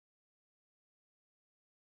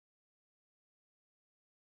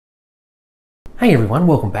Hey everyone,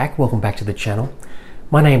 welcome back to the channel.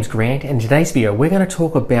 My name's Grant, and in today's video we're going to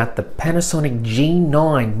talk about the Panasonic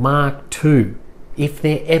G9 Mark II. If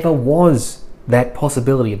there ever was that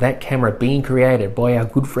possibility of that camera being created by our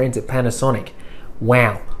good friends at Panasonic,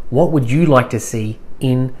 wow, what would you like to see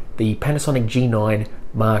in the Panasonic G9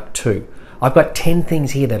 Mark II? I've got 10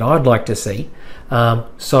 things here that I'd like to see.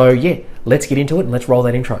 So yeah, let's get into it and let's roll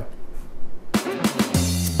that intro.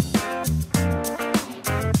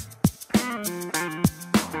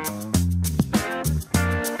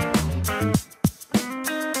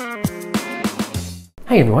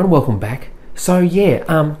 Hey everyone, welcome back. So yeah,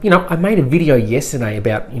 I made a video yesterday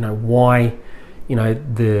about, why,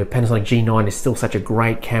 the Panasonic G9 is still such a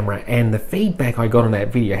great camera, and the feedback I got on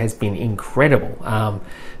that video has been incredible.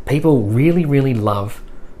 People really love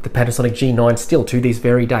the Panasonic G9 still to this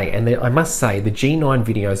very day, and I must say the G9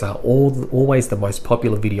 videos are always the most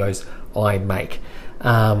popular videos I make.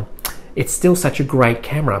 It's still such a great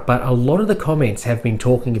camera, but a lot of the comments have been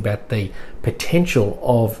talking about the potential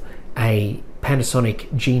of a Panasonic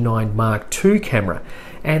G9 Mark II camera,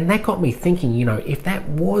 and that got me thinking, if that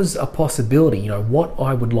was a possibility, what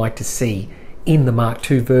I would like to see in the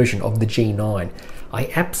Mark II version of the G9.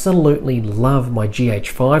 I absolutely love my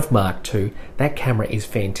GH5 Mark II. That camera is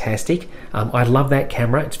fantastic. I love that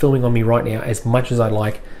camera. It's filming on me right now as much as I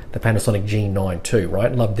like the Panasonic G9 too,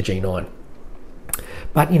 right? Love the G9.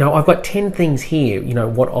 But, I've got 10 things here,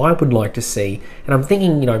 what I would like to see. And I'm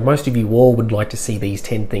thinking, most of you all would like to see these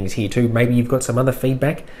 10 things here too. Maybe you've got some other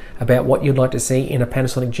feedback about what you'd like to see in a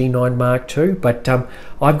Panasonic G9 Mark II. But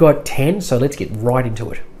I've got 10, so let's get right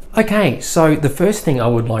into it. Okay, so the first thing I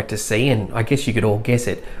would like to see, and I guess you could all guess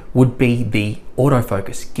it, would be the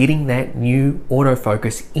autofocus. Getting that new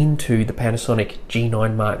autofocus into the Panasonic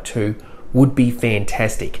G9 Mark II would be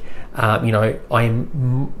fantastic. I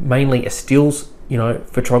am mainly a stills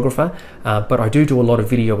photographer, but I do a lot of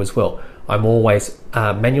video as well. I'm always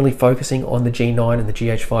manually focusing on the G9 and the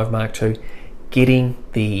GH5 Mark II. Getting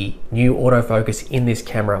the new autofocus in this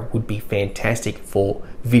camera would be fantastic for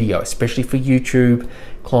video, especially for YouTube,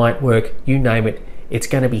 client work, you name it. It's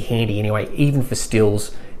going to be handy anyway. Even for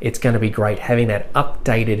stills, it's going to be great having that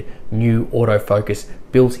updated new autofocus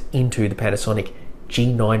built into the Panasonic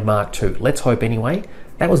G9 Mark II. Let's hope anyway.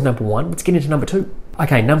 That was number one. Let's get into number two.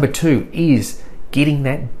 Okay, number two is getting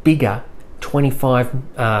that bigger 25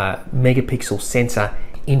 megapixel sensor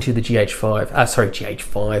into the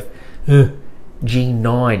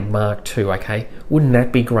G9 Mark II, okay? Wouldn't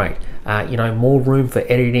that be great? More room for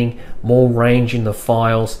editing, more range in the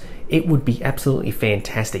files. It would be absolutely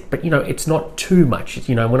fantastic, but it's not too much.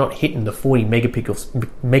 We're not hitting the 40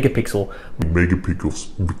 megapixel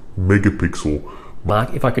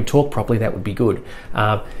mark. If I could talk properly, that would be good.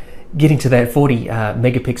 Getting to that 40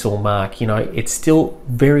 megapixel mark, it's still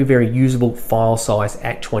very usable file size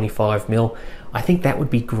at 25 mil. I think that would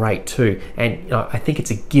be great too. And I think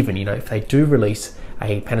it's a given, if they do release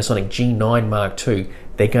a Panasonic G9 Mark II,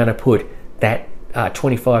 they're going to put that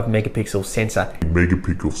 25 megapixel sensor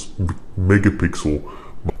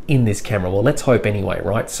in this camera. Well, let's hope anyway,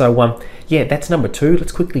 right? So yeah, that's number two.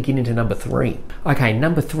 Let's quickly get into number three. Okay,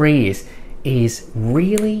 number three is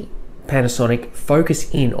really Panasonic focus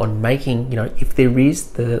in on making, if there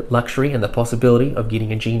is the luxury and the possibility of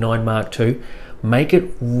getting a G9 Mark II, make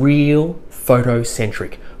it real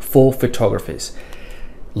photocentric for photographers.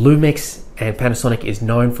 Lumix and Panasonic is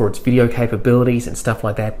known for its video capabilities and stuff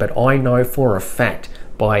like that, but I know for a fact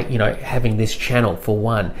by, having this channel for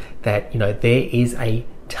one, that, there is a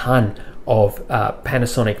ton of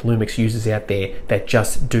Panasonic Lumix users out there that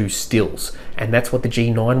just do stills, and that's what the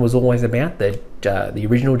G9 was always about. The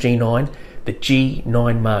original G9, the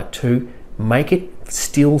G9 Mark II, make it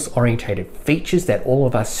stills orientated, features that all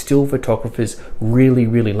of us still photographers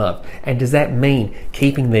really love. And does that mean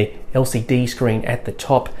keeping the LCD screen at the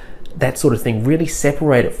top, that sort of thing, really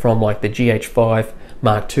separate it from like the GH5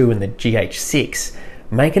 Mark II and the GH6,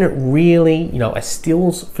 making it really, as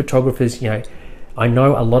stills photographers, I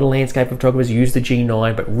know a lot of landscape photographers use the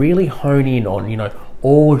G9, but really hone in on,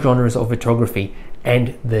 all genres of photography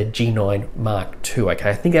and the G9 Mark II, okay?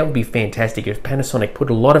 I think that would be fantastic if Panasonic put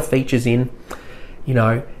a lot of features in,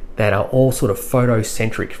 that are all sort of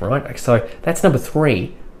photocentric, right? So that's number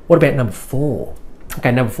three. What about number four?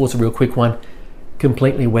 Okay, number four is a real quick one.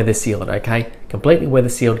 Completely weather sealed, okay? Completely weather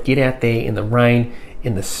sealed. Get out there in the rain,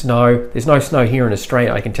 in the snow. There's no snow here in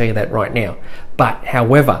Australia, I can tell you that right now. But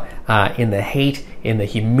however, in the heat, in the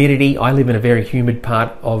humidity, I live in a very humid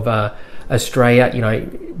part of Australia,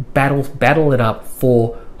 battle it up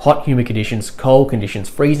for hot, humid conditions, cold conditions,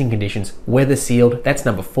 freezing conditions, weather sealed. That's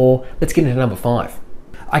number four. Let's get into number five.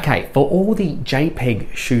 Okay, for all the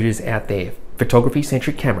JPEG shooters out there,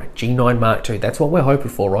 photography-centric camera, G9 Mark II. That's what we're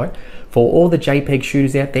hoping for, right? For all the JPEG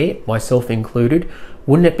shooters out there, myself included,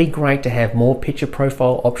 wouldn't it be great to have more picture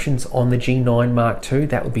profile options on the G9 Mark II?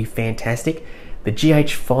 That would be fantastic. The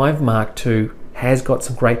GH5 Mark II has got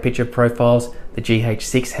some great picture profiles. The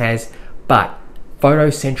GH6 has, but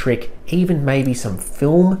photo-centric, even maybe some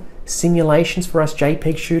film simulations for us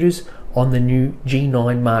JPEG shooters on the new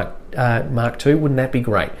G9 Mark II, wouldn't that be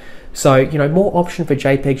great? So, you know, more option for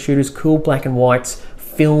JPEG shooters, cool black and whites,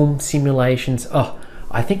 film simulations. Oh,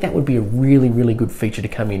 I think that would be a really, really good feature to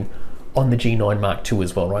come in on the G9 Mark II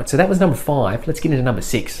as well, right? So that was number 5. Let's get into number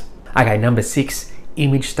 6. Okay, number 6,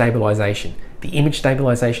 image stabilization. The image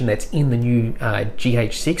stabilization that's in the new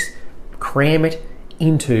GH6, cram it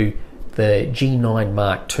into the G9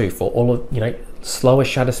 Mark II for all of, you know, slower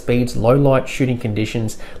shutter speeds, low light shooting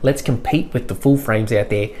conditions. Let's compete with the full frames out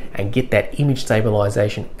there and get that image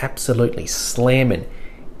stabilization absolutely slamming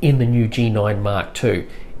in the new G9 Mark II.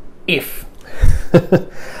 If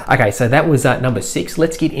okay, so that was number 6.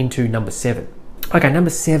 Let's get into number 7. Okay, number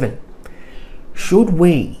 7. Should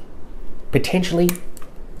we potentially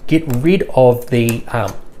get rid of the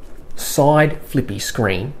side flippy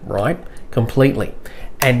screen, right, completely,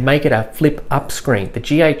 and make it a flip up screen? The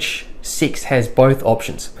GH6 has both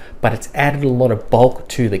options, but it's added a lot of bulk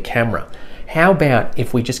to the camera. How about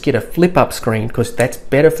if we just get a flip up screen, because that's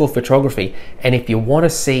better for photography, and if you want to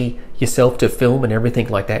see yourself to film and everything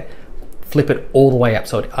like that, flip it all the way up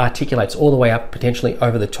so it articulates all the way up, potentially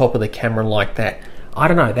over the top of the camera like that. I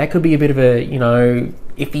don't know, that could be a bit of a, you know,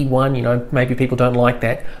 iffy one, you know, maybe people don't like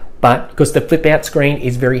that, but because the flip out screen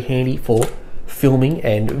is very handy for filming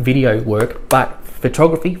and video work, but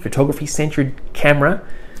photography centered camera,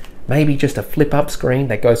 maybe just a flip up screen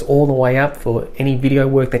that goes all the way up for any video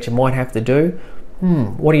work that you might have to do.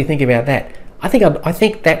 What do you think about that? I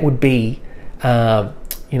think that would be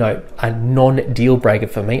you know, a non-deal breaker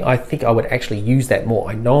for me. I think I would actually use that more.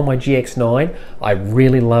 I know on my GX9, I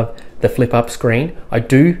really love the flip up screen. I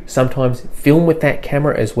do sometimes film with that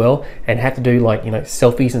camera as well and have to do, like, you know,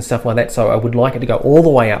 selfies and stuff like that. So I would like it to go all the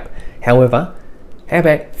way up. However, how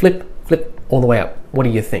about flip all the way up? What do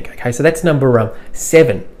you think? Okay, so that's number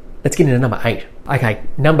 7. Let's get into number 8. Okay,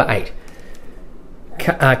 number 8.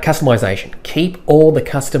 Customization. Keep all the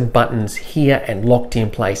custom buttons here and locked in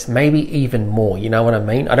place, maybe even more, you know what I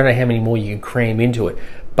mean? I don't know how many more you can cram into it,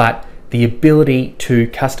 but the ability to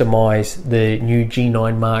customize the new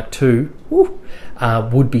G9 Mark II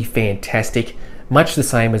would be fantastic. Much the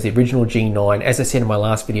same as the original G9. As I said in my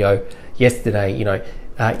last video yesterday, you know,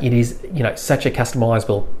 it is, you know, such a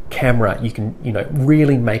customizable camera. You can, you know,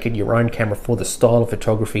 really make it your own camera for the style of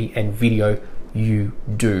photography and video you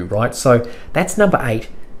do, right? So that's number 8.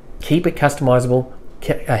 Keep it customizable,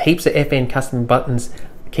 heaps of FN custom buttons,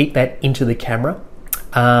 keep that into the camera.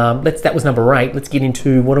 That was number 8. Let's get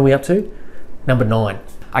into, what are we up to? Number 9.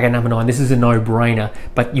 Okay, number 9, this is a no-brainer,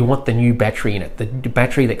 but you want the new battery in it. The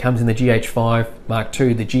battery that comes in the GH5 Mark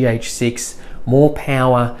II, the GH6, more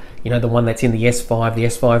power, you know, the one that's in the S5, the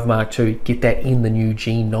S5 Mark II, get that in the new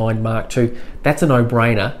G9 Mark II. That's a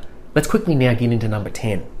no-brainer. Let's quickly now get into number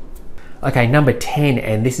 10. Okay, number 10,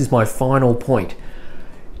 and this is my final point.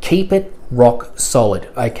 Keep it rock solid,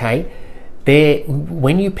 okay?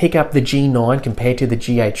 When you pick up the G9 compared to the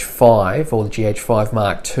GH5 or the GH5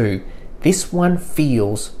 Mark II, this one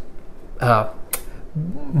feels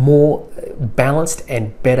more balanced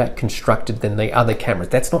and better constructed than the other cameras.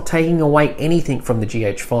 That's not taking away anything from the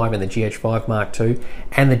GH5 and the GH5 Mark II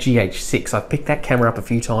and the GH6. I've picked that camera up a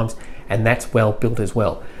few times and that's well built as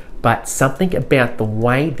well. But something about the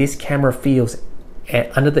way this camera feels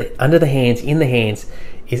under the hands, in the hands,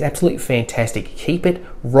 is absolutely fantastic. Keep it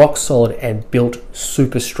rock solid and built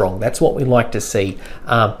super strong. That's what we like to see.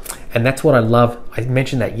 And that's what I love. I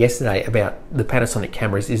mentioned that yesterday about the Panasonic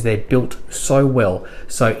cameras, is they're built so well.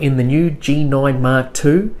 So in the new G9 Mark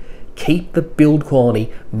II, keep the build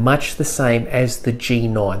quality much the same as the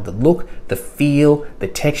G9. The look, the feel, the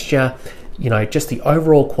texture, you know, just the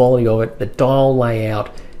overall quality of it, the dial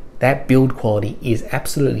layout, that build quality is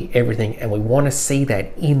absolutely everything, and we want to see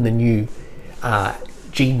that in the new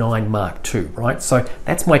G9 Mark II, right? So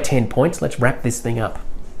that's my 10 points. Let's wrap this thing up.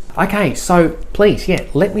 Okay, so please, yeah,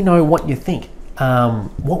 let me know what you think.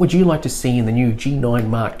 What would you like to see in the new G9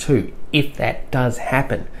 Mark II if that does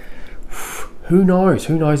happen? Who knows?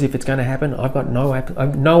 Who knows if it's going to happen? I've got no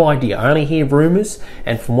idea. I only hear rumors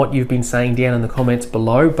and from what you've been saying down in the comments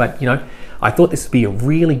below, but you know, I thought this would be a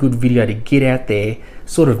really good video to get out there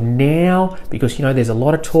sort of now, because you know there's a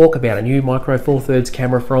lot of talk about a new micro four thirds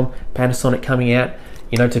camera from Panasonic coming out,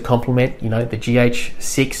 you know, to complement, you know, the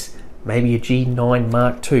GH6, maybe a G9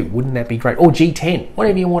 Mark II. Wouldn't that be great? Or G10,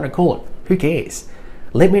 whatever you want to call it. Who cares?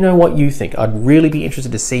 Let me know what you think. I'd really be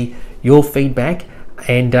interested to see your feedback.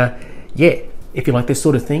 And yeah, if you like this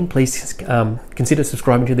sort of thing, please consider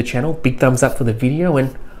subscribing to the channel. Big thumbs up for the video,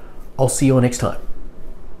 and I'll see you all next time.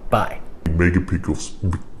 Bye.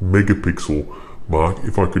 Megapixel, Mark.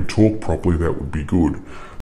 If I could talk properly, that would be good.